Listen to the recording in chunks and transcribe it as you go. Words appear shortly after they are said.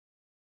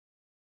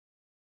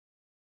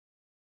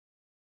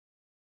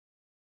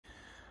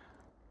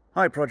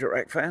Hi Project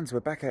Rec fans,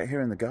 we're back out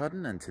here in the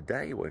garden and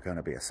today we're going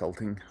to be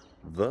assaulting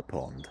the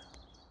pond.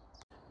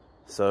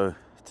 So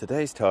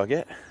today's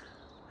target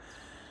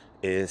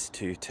is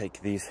to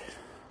take these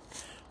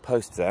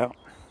posts out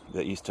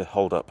that used to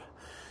hold up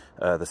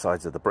the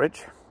sides of the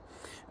bridge.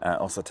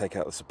 Also take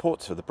out the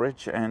supports of the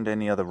bridge and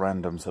any other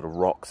random sort of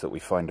rocks that we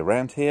find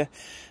around here,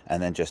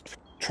 and then just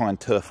try and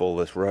turf all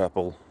this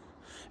rubble,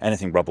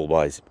 anything rubble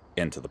wise,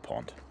 into the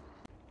pond.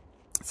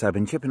 So I've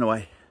been chipping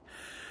away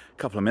a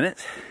couple of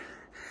minutes.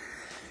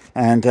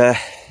 And,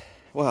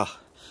 well,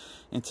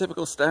 in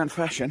typical stone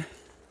fashion,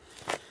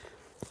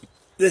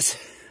 this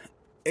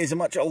is a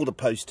much older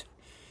post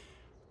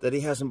that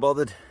he hasn't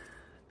bothered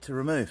to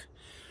remove.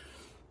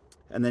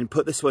 And then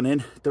put this one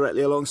in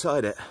directly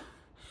alongside it.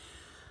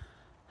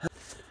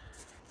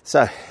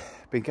 So,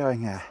 been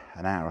going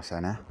an hour or so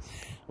now.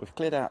 We've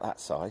cleared out that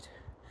side,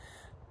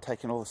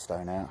 taken all the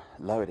stone out,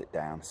 lowered it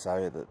down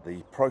so that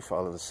the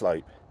profile of the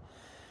slope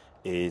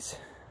is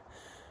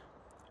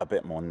a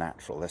bit more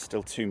natural. There's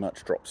still too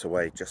much drops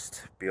away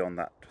just beyond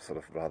that sort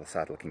of rather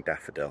sad looking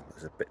daffodil.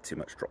 There's a bit too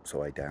much drops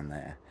away down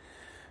there.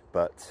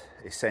 But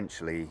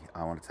essentially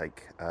I want to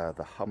take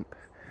the hump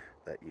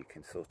that you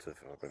can sort of,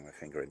 I'll bring my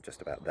finger in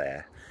just about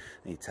there,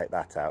 and you take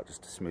that out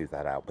just to smooth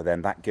that out. But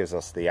then that gives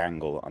us the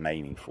angle I'm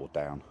aiming for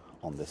down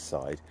on this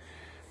side.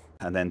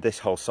 And then this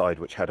whole side,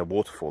 which had a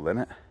waterfall in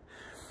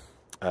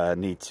it,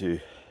 need to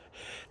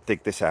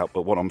dig this out.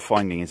 But what I'm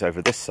finding is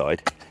over this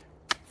side,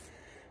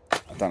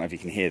 I don't know if you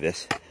can hear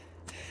this,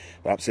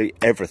 but absolutely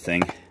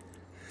everything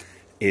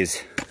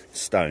is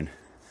stone.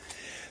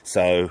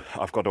 So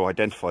I've got to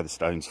identify the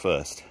stones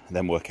first and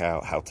then work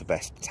out how to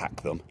best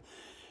attack them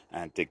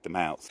and dig them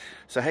out.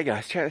 So hey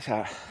guys, check this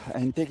out.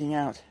 I'm digging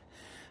out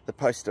the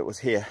post that was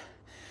here,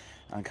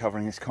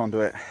 uncovering this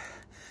conduit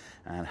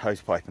and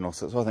hose pipe and all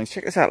sorts of other things.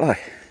 Check this out, look.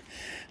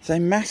 It's a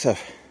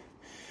massive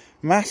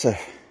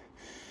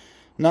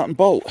nut and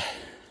bolt.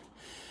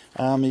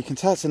 You can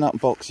tell it's a nut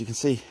and bolt because you can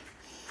see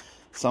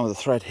some of the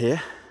thread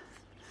here.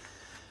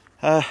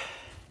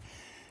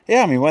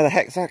 Yeah, I mean, where the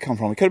heck does that come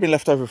from? It could have been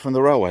left over from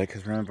the railway,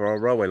 because remember our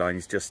railway line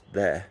is just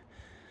there.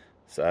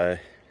 So,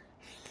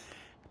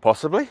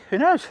 possibly, who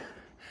knows?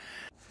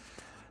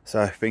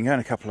 So, I've been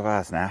going a couple of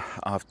hours now.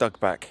 I've dug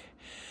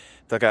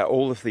out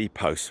all of the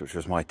posts, which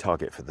was my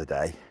target for the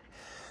day.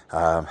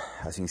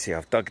 As you can see,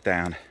 I've dug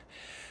down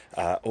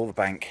all the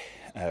bank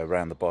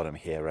around the bottom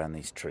here, around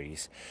these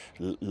trees,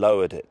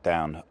 lowered it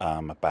down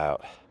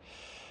about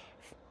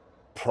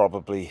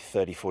probably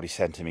 30-40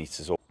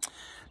 centimeters.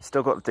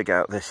 Still got to dig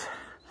out this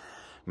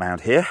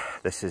mound here.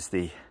 This is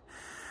the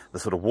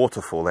sort of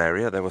waterfall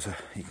area. There was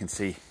you can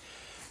see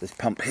this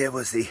pump here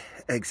was the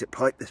exit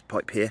pipe. This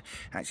pipe here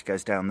actually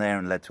goes down there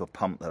and led to a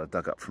pump that I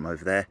dug up from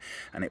over there,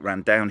 and it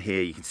ran down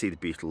here. You can see the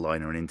beetle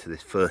liner and into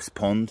this first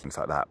pond, things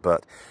like that.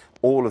 But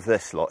all of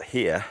this lot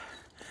here,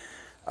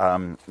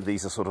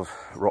 these are sort of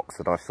rocks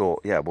that I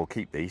thought, yeah, we'll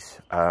keep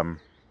these.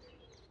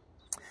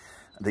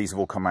 These have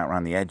all come out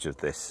around the edge of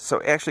this. So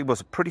it actually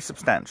was a pretty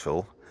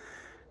substantial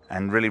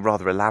and really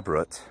rather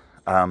elaborate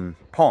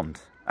pond.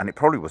 And it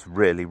probably was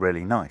really,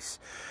 really nice.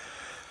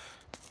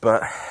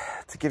 But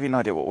to give you an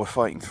idea what we're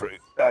fighting through,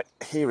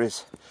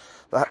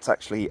 that's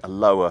actually a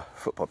lower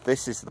footpath.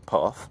 This is the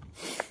path.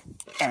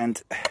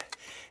 And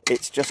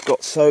it's just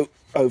got so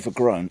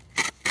overgrown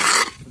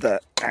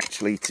that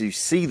actually to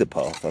see the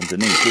path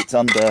underneath, it's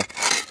under,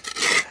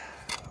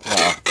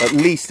 well, at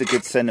least a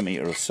good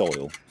centimetre of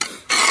soil.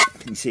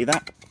 Can you see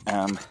that?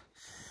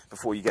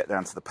 Before you get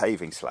down to the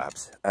paving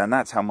slabs. And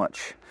that's how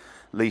much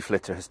leaf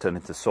litter has turned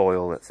into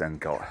soil. That's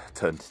then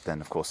then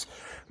of course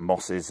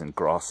mosses and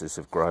grasses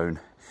have grown.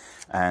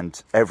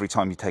 And every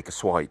time you take a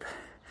swipe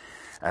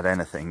at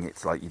anything,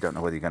 it's like you don't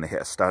know whether you're going to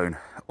hit a stone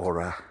or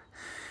a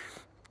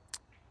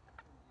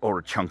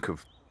chunk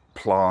of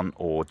plant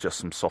or just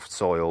some soft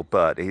soil.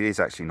 But it is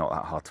actually not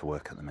that hard to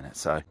work at the minute.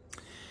 So,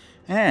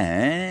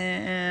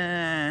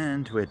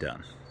 and we're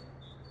done.